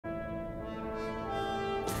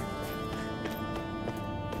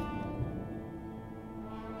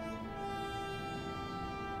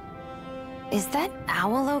Is that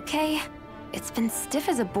owl okay? It's been stiff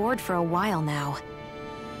as a board for a while now.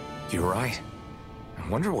 You're right. I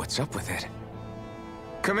wonder what's up with it.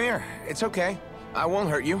 Come here. It's okay. I won't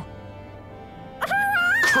hurt you.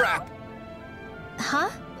 Crap! Huh?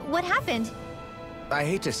 What happened? I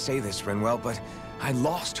hate to say this, Rinwell, but I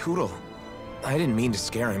lost Hootle. I didn't mean to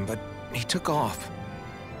scare him, but he took off.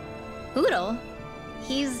 Hootle?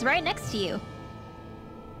 He's right next to you.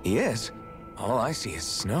 He is? All I see is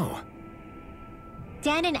snow.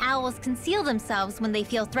 Dan and owls conceal themselves when they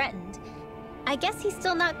feel threatened. I guess he's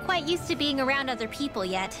still not quite used to being around other people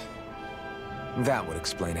yet. That would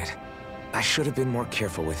explain it. I should have been more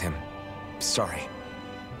careful with him. Sorry.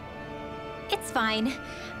 It's fine.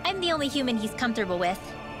 I'm the only human he's comfortable with.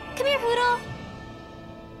 Come here, Hootle.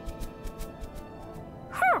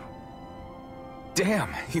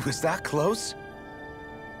 Damn, he was that close?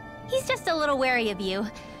 He's just a little wary of you.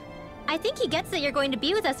 I think he gets that you're going to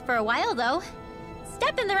be with us for a while, though.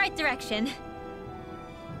 Step in the right direction.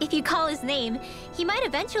 If you call his name, he might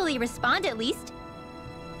eventually respond at least.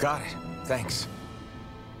 Got it. Thanks.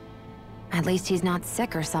 At least he's not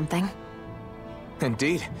sick or something.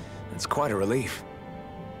 Indeed. It's quite a relief.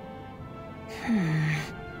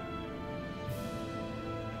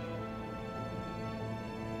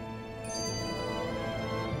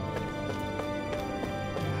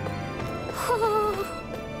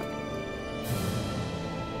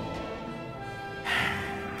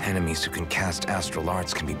 Enemies who can cast astral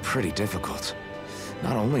arts can be pretty difficult.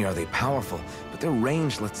 Not only are they powerful, but their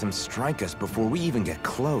range lets them strike us before we even get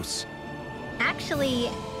close. Actually,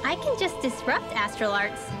 I can just disrupt astral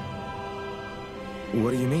arts.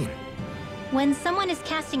 What do you mean? When someone is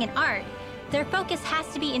casting an art, their focus has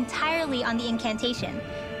to be entirely on the incantation.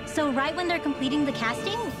 So right when they're completing the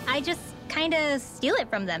casting, I just kinda steal it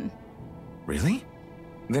from them. Really?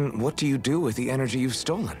 Then what do you do with the energy you've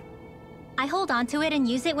stolen? I hold on to it and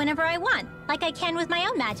use it whenever I want, like I can with my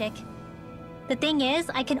own magic. The thing is,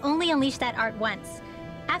 I can only unleash that art once.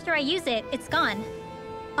 After I use it, it's gone.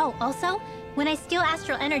 Oh, also, when I steal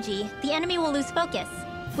astral energy, the enemy will lose focus,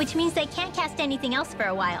 which means they can't cast anything else for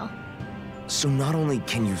a while. So not only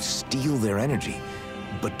can you steal their energy,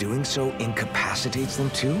 but doing so incapacitates them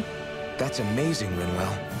too? That's amazing,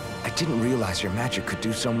 Rinwell. I didn't realize your magic could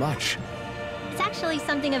do so much. It's actually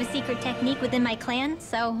something of a secret technique within my clan,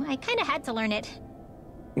 so I kinda had to learn it.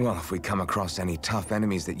 Well, if we come across any tough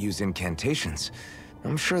enemies that use incantations,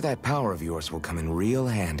 I'm sure that power of yours will come in real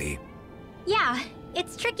handy. Yeah,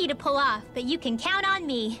 it's tricky to pull off, but you can count on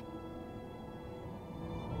me.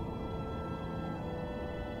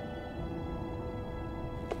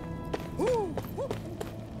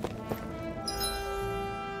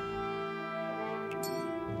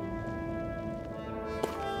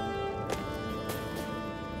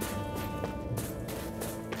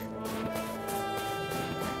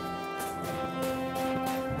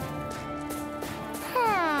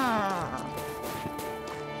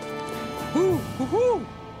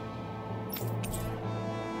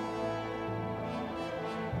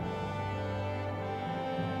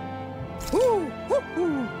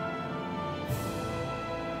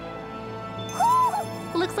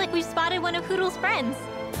 Looks like we've spotted one of Hootle's friends.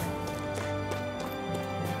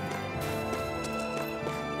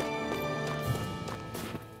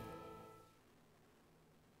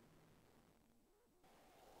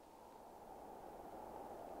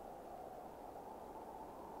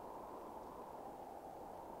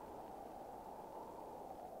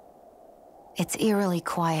 It's eerily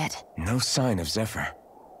quiet. No sign of Zephyr.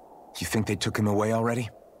 You think they took him away already?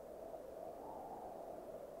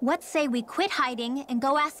 What say we quit hiding and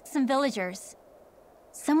go ask some villagers?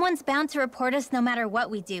 Someone's bound to report us no matter what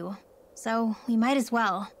we do, so we might as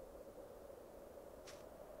well.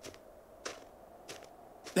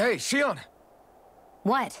 Hey, Shion!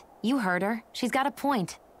 What? You heard her. She's got a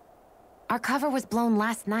point. Our cover was blown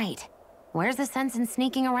last night. Where's the sense in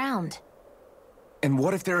sneaking around? And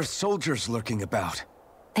what if there are soldiers lurking about?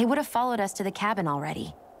 They would have followed us to the cabin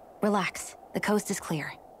already. Relax. The coast is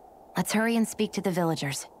clear. Let's hurry and speak to the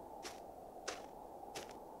villagers.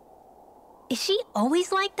 Is she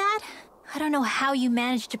always like that? I don't know how you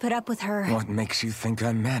managed to put up with her. What makes you think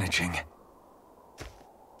I'm managing?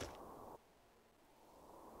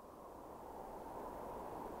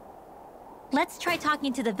 Let's try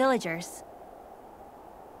talking to the villagers.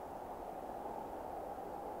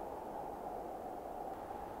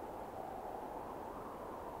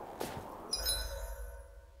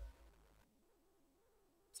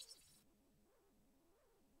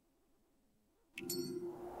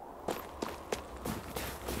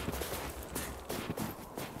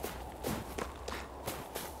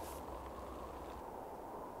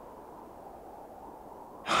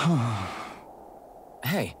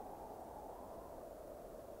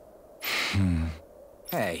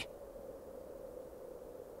 Hey.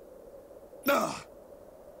 Ugh.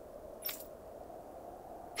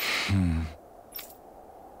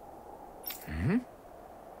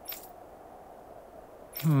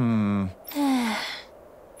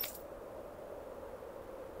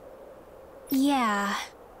 Yeah.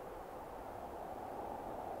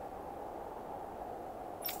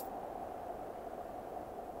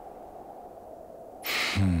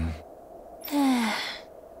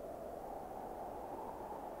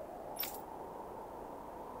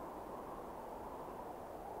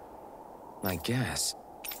 I guess.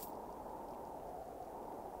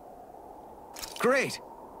 Great!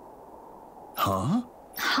 Huh?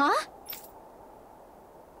 Huh?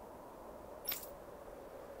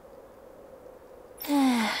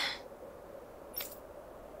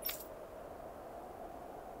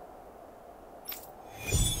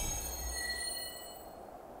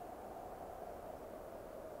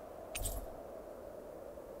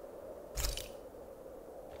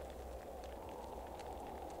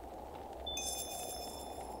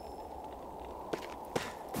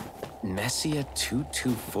 Messia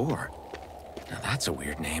 224. Now that's a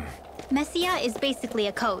weird name. Messia is basically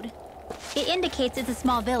a code. It indicates it's a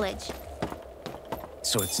small village.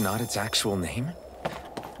 So it's not its actual name?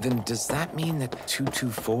 Then does that mean that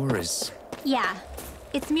 224 is... Yeah.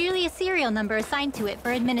 It's merely a serial number assigned to it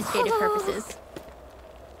for administrative purposes.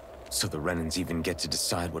 So the Renans even get to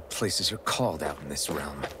decide what places are called out in this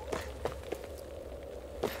realm.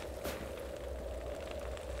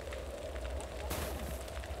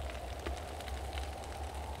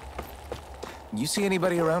 You see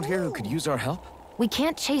anybody around here who could use our help? We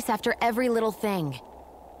can't chase after every little thing.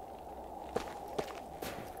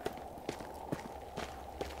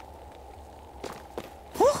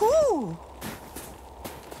 Woohoo!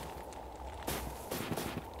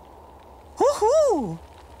 Woohoo!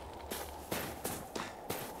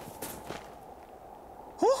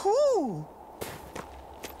 Woohoo!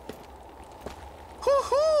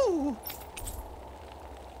 Woohoo!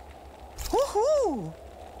 Woohoo!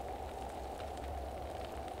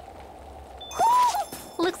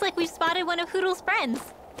 Looks like we've spotted one of Hoodle's friends.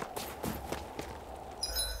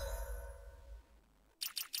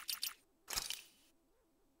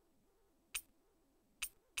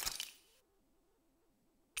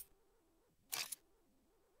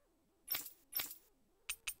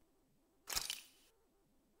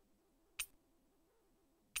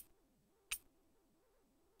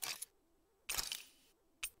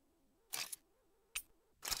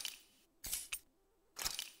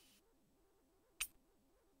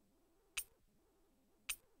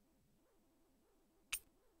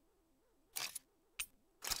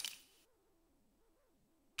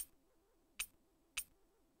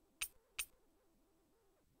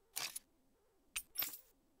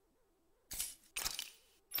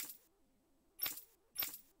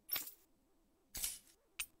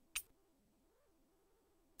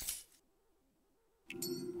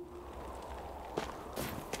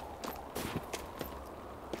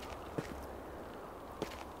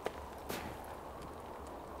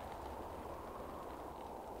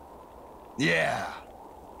 Yeah.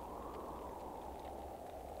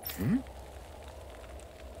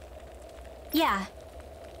 Yeah.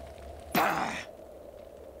 Ah.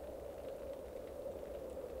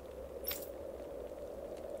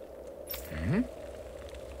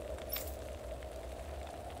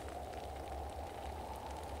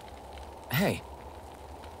 Hey.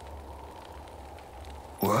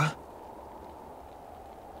 What?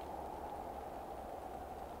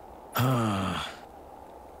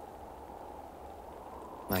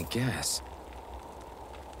 I guess.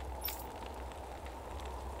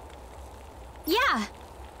 Yeah.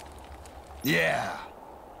 Yeah.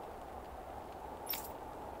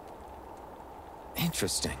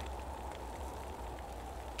 Interesting.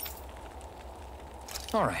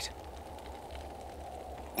 All right.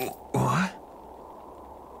 What?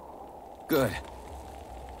 Good.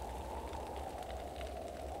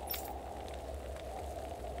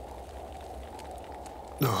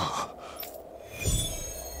 Ugh.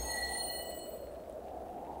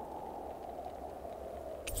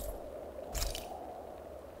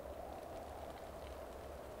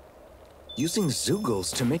 Using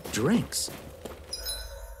Zoogles to make drinks.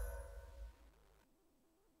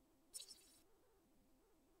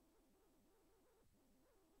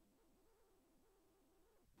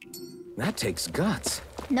 That takes guts.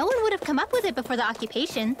 No one would have come up with it before the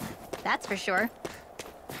occupation. That's for sure.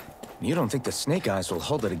 You don't think the Snake Eyes will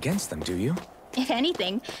hold it against them, do you? If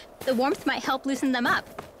anything, the warmth might help loosen them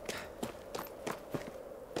up.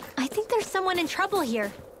 I think there's someone in trouble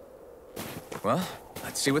here. Well,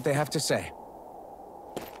 Let's see what they have to say.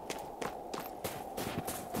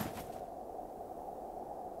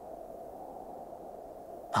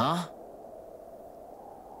 Huh?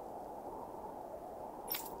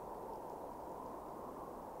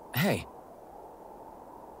 Hey.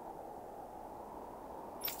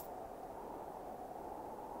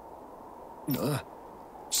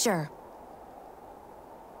 Sure.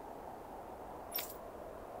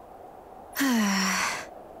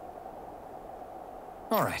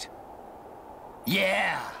 All right.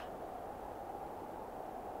 Yeah!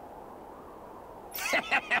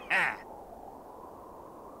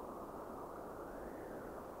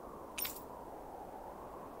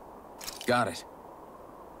 Got it.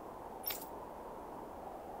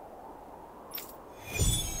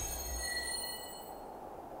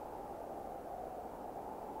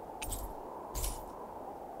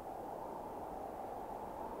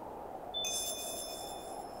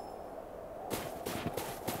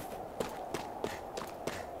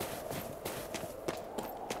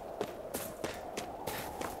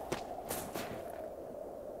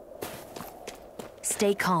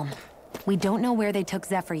 Stay calm. We don't know where they took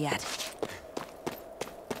Zephyr yet.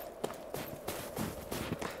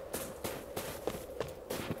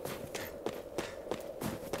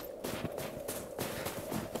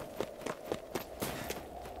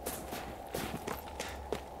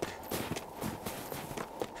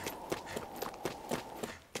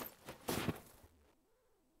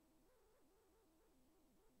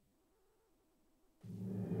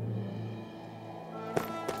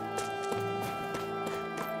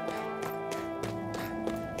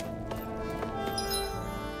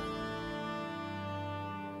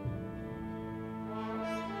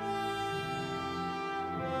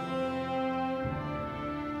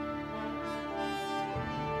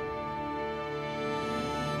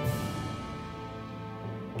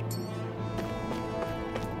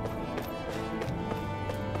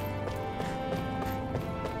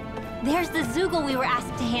 There's the Zoogle we were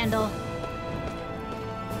asked to handle.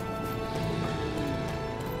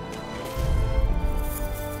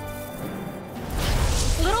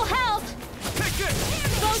 Little help! Take this!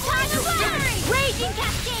 Go time of fire! Raging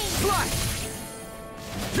cascade! Flash!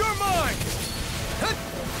 You're mine! Huh?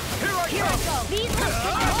 Here I come! These hooks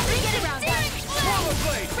can only get around us. Swallow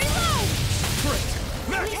blade! Reload! Crit!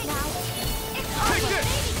 Max! Take this!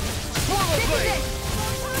 Swallow blade!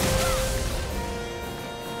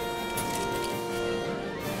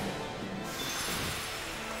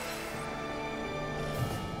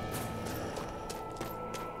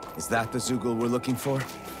 Is that the Zoogle we're looking for?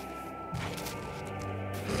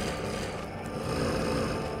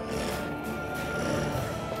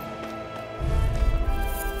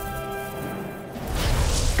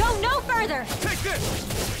 Go no further! Take this!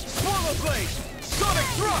 Swallow blade! Sonic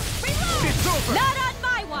thrust! Reload! It's over! Not on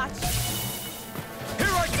my watch!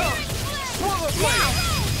 Here I come! Swallow blade!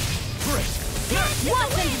 Crit! Max!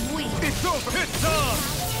 Wasn't weak! It's over! It's on!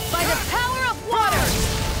 By the power of water!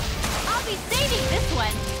 I'll be saving this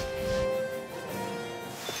one!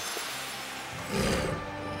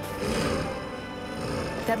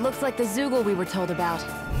 That looks like the Zoogle we were told about.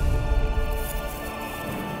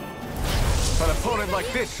 An opponent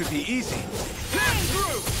like this should be easy. Get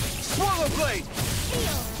through! Swallow blade!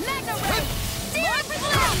 Mega Ray! Zero for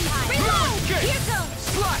Reload! Escape! Here goes!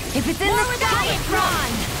 Slice! If it's in the sky, it's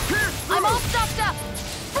gone! Pierce through! I'm all stuffed up!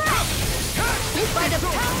 By the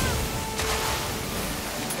power!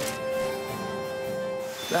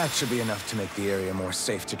 That should be enough to make the area more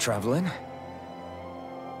safe to travel in.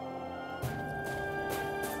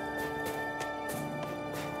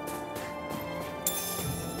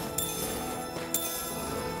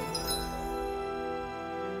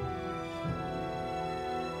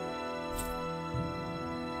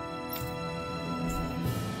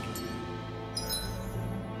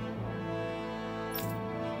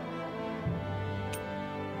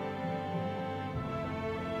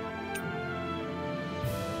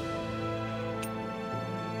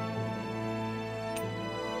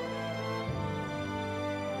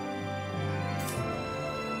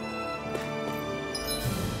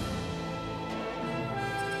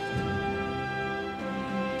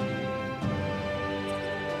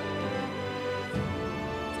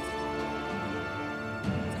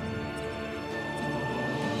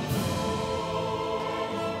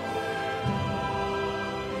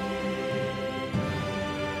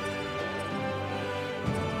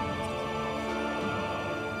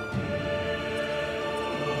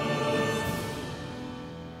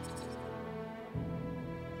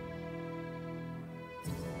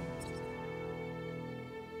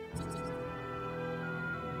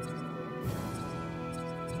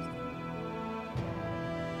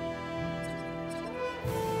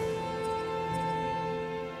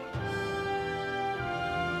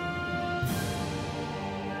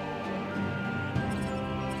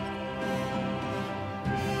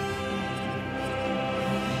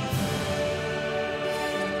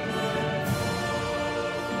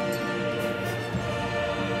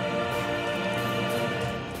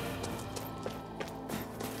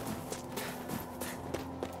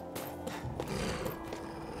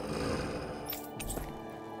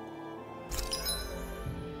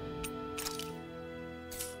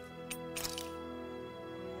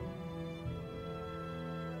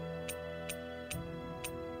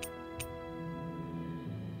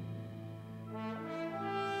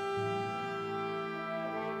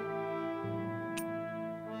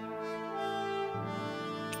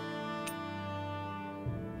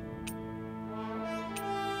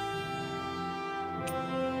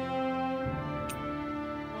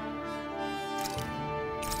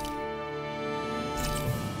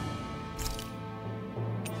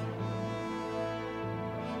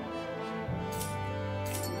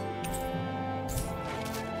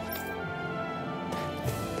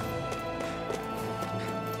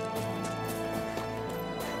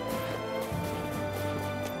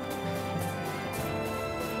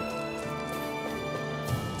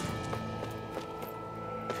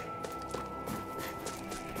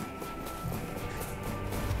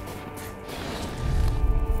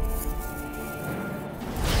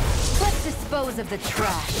 dispose of the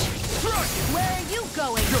trash. Where are you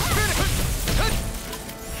going?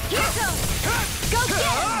 Here goes! Go get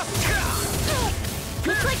him!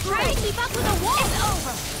 It's like trying to keep up with a wall! It's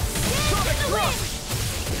over! Dance in the wind!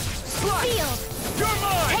 Field! You're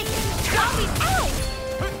mine! Take it! Zombies! Ow!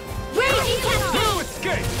 Raging Cascade! No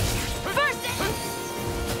escape! First!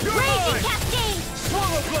 You're Raging mine! Cascade!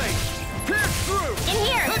 Swallow blade! Pierce through! In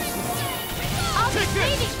here! I'll be Take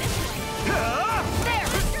this! saving this one!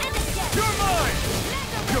 There! And again! You're mine!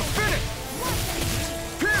 You're finished!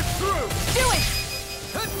 Pierce through! Do it!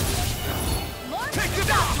 Take it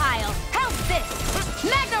Stockpile! How's this?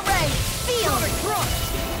 Magna Ray! Field! Sonic thrust!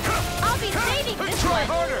 I'll be saving this Try one!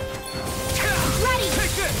 harder! Ready!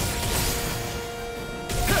 Take this!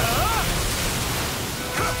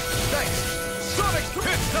 Thanks! Sonic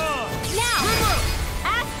Piston! Now!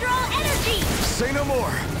 Astral Energy! Say no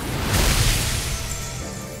more!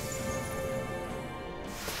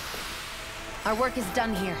 Our work is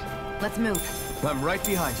done here. Let's move. I'm right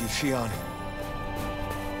behind you, Shion.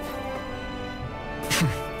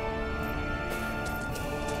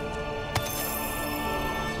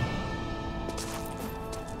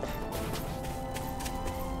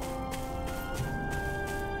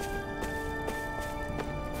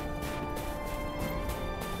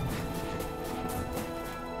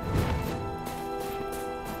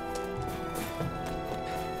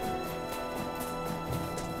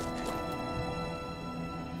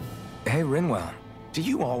 Hey, Rinwell, do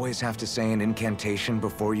you always have to say an incantation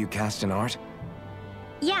before you cast an art?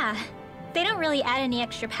 Yeah, they don't really add any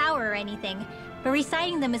extra power or anything, but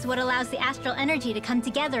reciting them is what allows the astral energy to come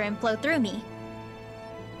together and flow through me.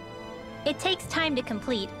 It takes time to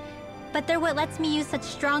complete, but they're what lets me use such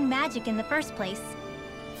strong magic in the first place.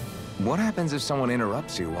 What happens if someone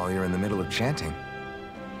interrupts you while you're in the middle of chanting?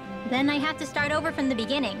 Then I have to start over from the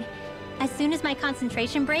beginning. As soon as my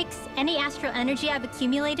concentration breaks, any astral energy I've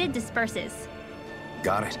accumulated disperses.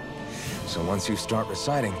 Got it. So once you start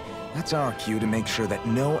reciting, that's our cue to make sure that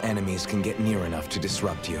no enemies can get near enough to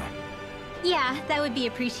disrupt you. Yeah, that would be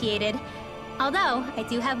appreciated. Although, I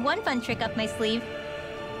do have one fun trick up my sleeve.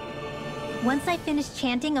 Once I finish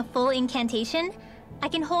chanting a full incantation, I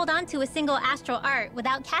can hold on to a single astral art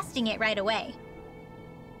without casting it right away.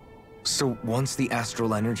 So once the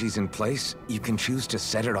astral energy's in place, you can choose to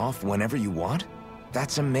set it off whenever you want?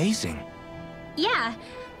 That's amazing. Yeah,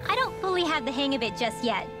 I don't fully have the hang of it just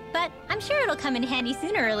yet, but I'm sure it'll come in handy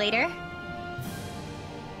sooner or later.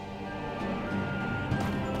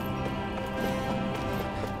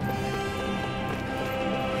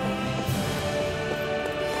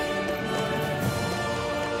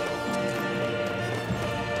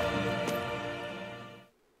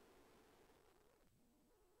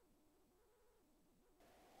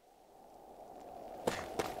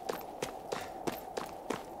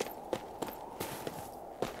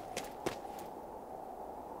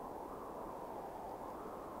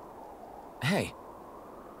 Hey.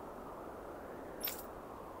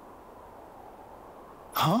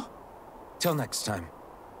 Huh? Till next time.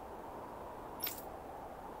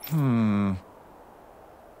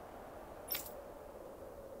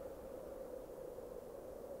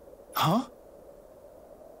 Huh?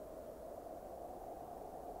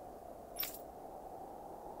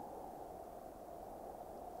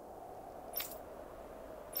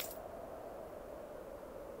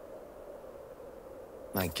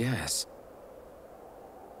 I guess.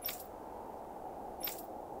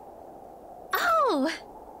 Oh!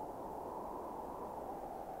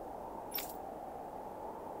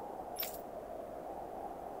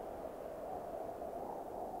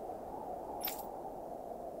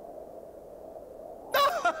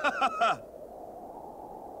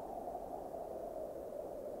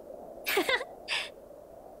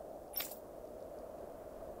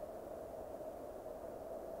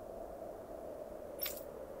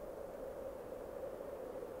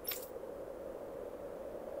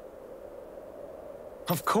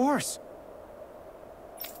 Of course.